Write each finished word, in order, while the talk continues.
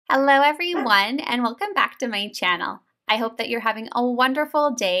Hello everyone and welcome back to my channel. I hope that you're having a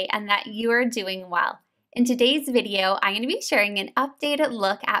wonderful day and that you are doing well. In today's video, I'm going to be sharing an updated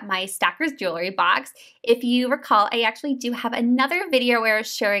look at my Stackers Jewellery Box. If you recall, I actually do have another video where I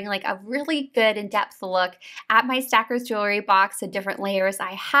was sharing like a really good in-depth look at my Stackers Jewellery Box, the different layers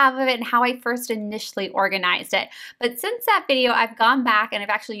I have of it, and how I first initially organized it. But since that video, I've gone back and I've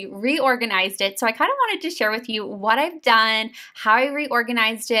actually reorganized it. So I kind of wanted to share with you what I've done, how I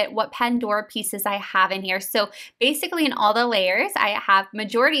reorganized it, what Pandora pieces I have in here. So basically in all the layers, I have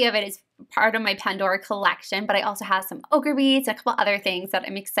majority of it is part of my Pandora collection, but I also have some ochre beads and a couple other things that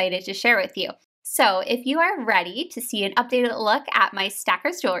I'm excited to share with you. So if you are ready to see an updated look at my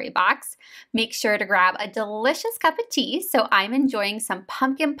Stackers Jewellery Box, make sure to grab a delicious cup of tea. So I'm enjoying some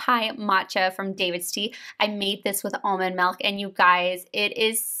pumpkin pie matcha from DAVIDsTEA. I made this with almond milk and you guys, it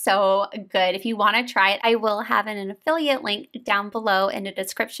is so good. If you want to try it, I will have an affiliate link down below in the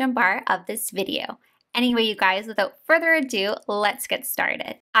description bar of this video. Anyway, you guys, without further ado, let's get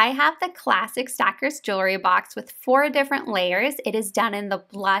started. I have the classic Stackers Jewellery Box with 4 different layers. It is done in the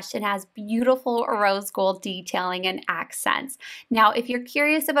blush and has beautiful rose gold detailing and accents. Now, if you're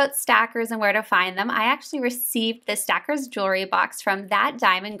curious about Stackers and where to find them, I actually received the Stackers Jewellery Box from That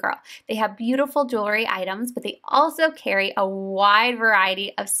Diamond Girl. They have beautiful jewelry items, but they also carry a wide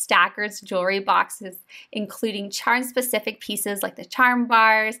variety of Stackers Jewellery Boxes, including charm-specific pieces like the charm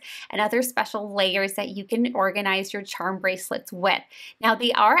bars and other special layers that you can organize your charm bracelets with. Now,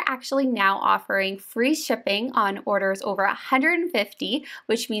 they are actually now offering free shipping on orders over 150,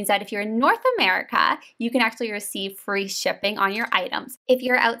 which means that if you're in North America, you can actually receive free shipping on your items. If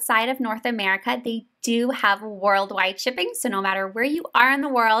you're outside of North America, they do have worldwide shipping, so no matter where you are in the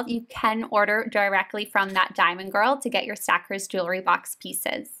world, you can order directly from That Diamond Girl to get your Stackers Jewellery Box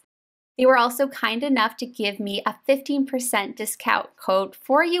pieces. They were also kind enough to give me a 15% discount code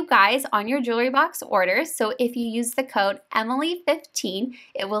for you guys on your jewelry box orders. So if you use the code Emily15,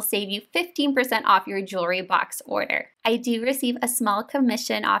 it will save you 15% off your jewelry box order. I do receive a small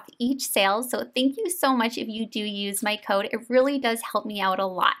commission off each sale, so thank you so much if you do use my code. It really does help me out a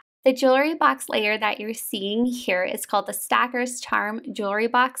lot. The jewelry box layer that you're seeing here is called the Stackers Charm Jewelry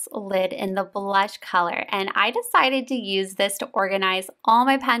Box Lid in the blush color, and I decided to use this to organize all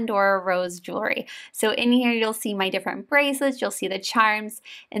my Pandora rose jewelry. So in here you'll see my different bracelets, you'll see the charms.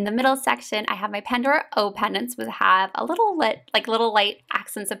 In the middle section I have my Pandora O pendants which have a little light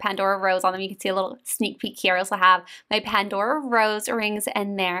accents of Pandora rose on them. You can see a little sneak peek here. I also have my Pandora rose rings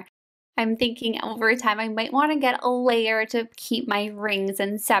in there. I'm thinking over time I might want to get a layer to keep my rings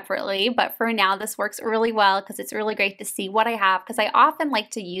in separately, but for now this works really well because it's really great to see what I have, because I often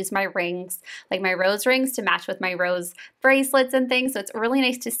like to use my rings, like my rose rings, to match with my rose bracelets and things. So it's really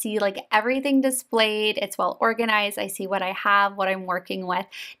nice to see like everything displayed. It's well organized. I see what I have, what I'm working with.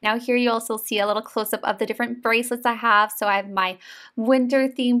 Now here you also see a little close-up of the different bracelets I have. So I have my winter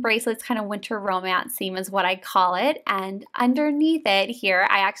theme bracelets, kind of winter romance theme is what I call it. And underneath it here,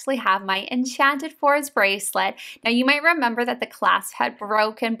 I actually have my Enchanted Forest bracelet. Now you might remember that the clasp had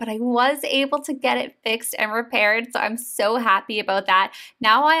broken, but I was able to get it fixed and repaired, so I'm so happy about that.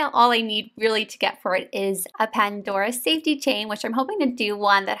 Now all I need really to get for it is a Pandora safety chain, which I'm hoping to do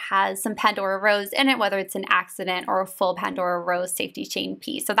one that has some Pandora rose in it, whether it's an accident or a full Pandora rose safety chain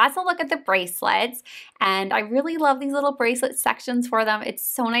piece. So that's a look at the bracelets, and I really love these little bracelet sections for them. It's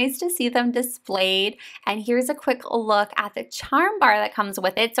so nice to see them displayed. And here's a quick look at the charm bar that comes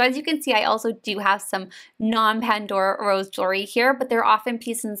with it. So as you can see, I also do have some non-Pandora rose jewelry here, but they're often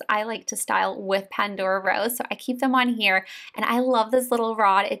pieces I like to style with Pandora rose, so I keep them on here. And I love this little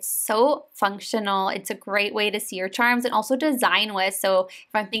rod. It's so functional. It's a great way to see your charms and also design with. So if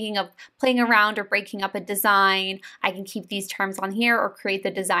I'm thinking of playing around or breaking up a design, I can keep these charms on here or create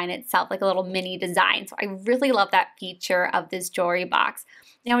the design itself, like a little mini design. So I really love that feature of this jewelry box.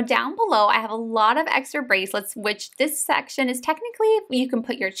 Now down below, I have a lot of extra bracelets, which this section is technically, you can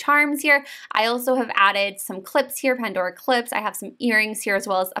put your charms here. I also have added some clips here, Pandora clips. I have some earrings here as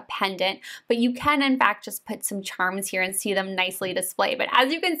well as a pendant, but you can in fact just put some charms here and see them nicely displayed. But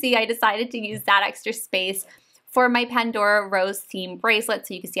as you can see, I decided to use that extra space for my Pandora Rose theme bracelet.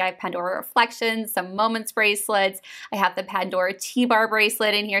 So you can see I have Pandora Reflections, some Moments bracelets. I have the Pandora T-bar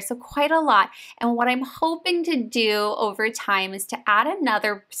bracelet in here, so quite a lot. And what I'm hoping to do over time is to add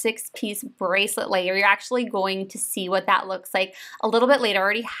another 6-piece bracelet layer. You're actually going to see what that looks like a little bit later. I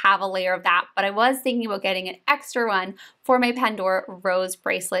already have a layer of that, but I was thinking about getting an extra one for my Pandora Rose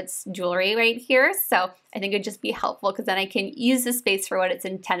bracelets jewelry right here. So I think it'd just be helpful because then I can use the space for what it's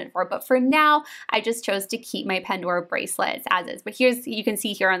intended for. But for now, I just chose to keep my Pandora bracelets as is. But here's, you can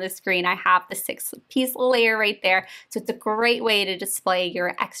see here on the screen, I have the 6-piece layer right there. So it's a great way to display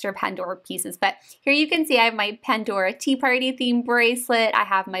your extra Pandora pieces. But here you can see I have my Pandora Tea Party theme bracelet. I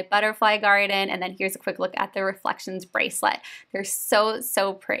have my butterfly garden. And then here's a quick look at the reflections bracelet. They're so,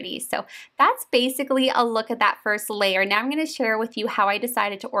 so pretty. So that's basically a look at that first layer. Now I'm going to share with you how I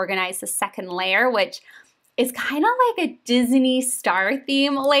decided to organize the second layer, which is kind of like a Disney star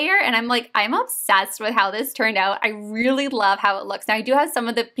theme layer. And I'm obsessed with how this turned out. I really love how it looks. Now I do have some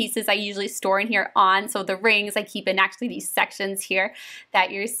of the pieces I usually store in here on. So the rings I keep in actually these sections here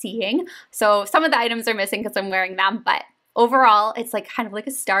that you're seeing. So some of the items are missing because I'm wearing them, but overall, it's like kind of like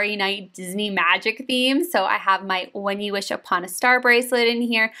a Starry Night Disney magic theme. So I have my When You Wish Upon a Star bracelet in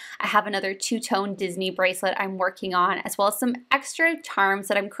here. I have another two-tone Disney bracelet I'm working on, as well as some extra charms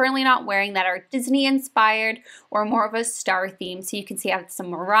that I'm currently not wearing that are Disney inspired or more of a star theme. So you can see I have some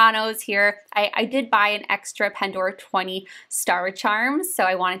Muranos here. I did buy an extra Pandora 20 star charms, so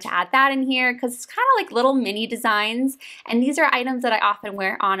I wanted to add that in here because it's kind of like little mini designs. And these are items that I often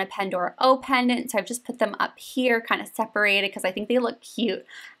wear on a Pandora O pendant, so I've just put them up here, kind of separated, because I think they look cute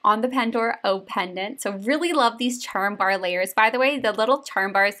on the Pandora O pendant. So really love these charm bar layers. By the way, the little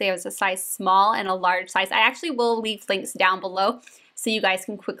charm bars, they have a size small and a large size. I actually will leave links down below so you guys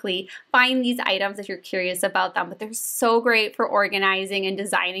can quickly find these items if you're curious about them, but they're so great for organizing and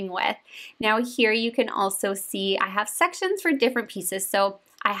designing with. Now here you can also see I have sections for different pieces. So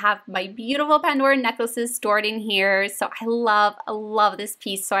I have my beautiful Pandora necklaces stored in here. So I love this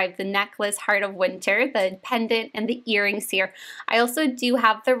piece. So I have the necklace, Heart of Winter, the pendant, and the earrings here. I also do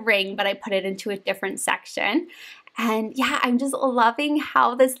have the ring, but I put it into a different section. And yeah, I'm just loving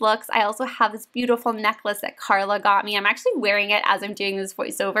how this looks. I also have this beautiful necklace that Carla got me. I'm actually wearing it as I'm doing this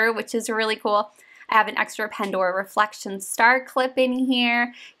voiceover, which is really cool. I have an extra Pandora reflection star clip in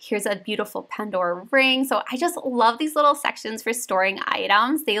here. Here's a beautiful Pandora ring. So I just love these little sections for storing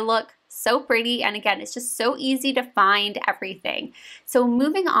items. They look so pretty, and again, it's just so easy to find everything. So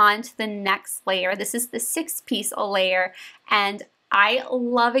moving on to the next layer, this is the 6-piece layer, and I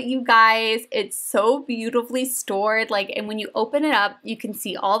love it, you guys. It's so beautifully stored. And when you open it up, you can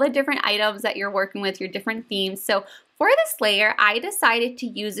see all the different items that you're working with, your different themes. So for this layer, I decided to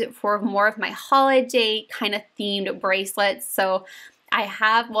use it for more of my holiday kind of themed bracelets. So I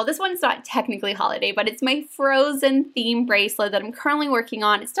have, well, this one's not technically holiday, but it's my Frozen theme bracelet that I'm currently working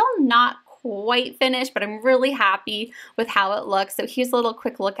on. It's still not quite finished, but I'm really happy with how it looks. So here's a little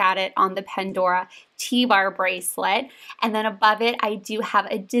quick look at it on the Pandora T-bar bracelet. And then above it, I do have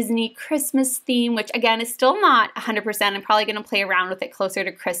a Disney Christmas theme, which again is still not 100%. I'm probably going to play around with it closer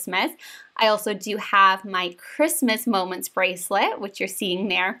to Christmas. I also do have my Christmas Moments bracelet, which you're seeing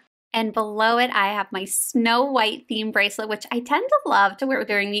there. And below it, I have my Snow White theme bracelet, which I tend to love to wear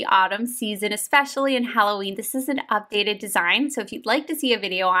during the autumn season, especially in Halloween. This is an updated design, so if you'd like to see a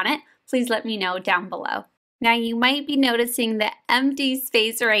video on it, please let me know down below. Now you might be noticing the empty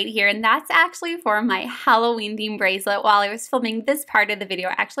space right here, and that's actually for my Halloween themed bracelet. While I was filming this part of the video,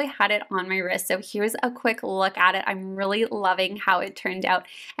 I actually had it on my wrist, so here's a quick look at it. I'm really loving how it turned out,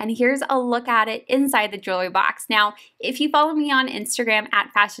 and here's a look at it inside the jewelry box. Now, if you follow me on Instagram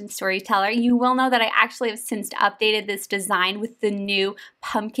at Fashion Storyteller, you will know that I actually have since updated this design with the new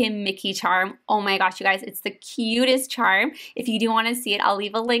pumpkin Mickey charm. Oh my gosh, you guys, it's the cutest charm. If you do want to see it, I'll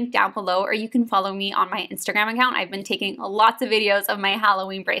leave a link down below, or you can follow me on my Instagram account. I've been taking lots of videos of my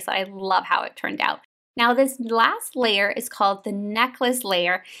Halloween bracelet. I love how it turned out. Now this last layer is called the necklace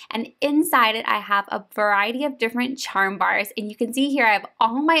layer, and inside it I have a variety of different charm bars, and you can see here I have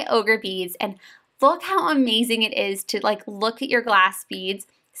all my ogre beads, and look how amazing it is to look at your glass beads,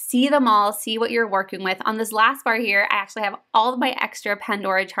 see them all, see what you're working with. On this last bar here, I actually have all of my extra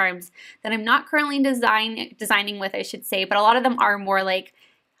Pandora charms that I'm not currently designing with, I should say, but a lot of them are more like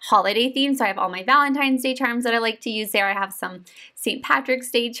holiday themed. So I have all my Valentine's Day charms that I like to use there. I have some St.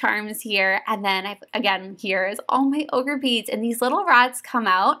 Patrick's Day charms here. And then again, here is all my ogre beads, and these little rods come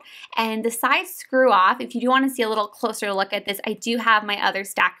out and the sides screw off. If you do want to see a little closer look at this, I do have my other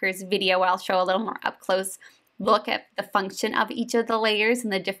Stackers video where I'll show a little more up close look at the function of each of the layers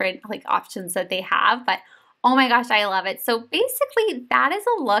and the different options that they have. But oh my gosh, I love it. So basically that is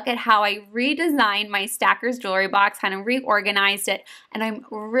a look at how I redesigned my Stackers jewelry box, kind of reorganized it, and I'm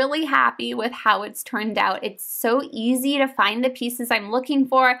really happy with how it's turned out. It's so easy to find the pieces I'm looking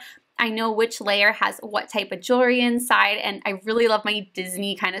for. I know which layer has what type of jewelry inside, and I really love my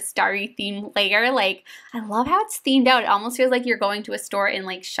Disney kind of starry theme layer. I love how it's themed out. It almost feels like you're going to a store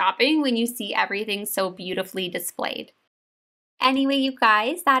and shopping when you see everything so beautifully displayed. Anyway, you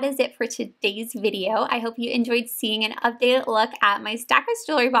guys, that is it for today's video. I hope you enjoyed seeing an updated look at my Stackers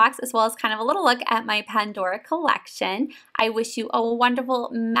Jewellery Box, as well as kind of a little look at my Pandora collection. I wish you a wonderful,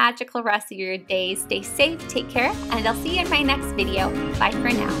 magical rest of your day. Stay safe, take care, and I'll see you in my next video. Bye for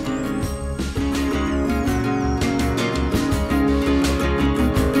now.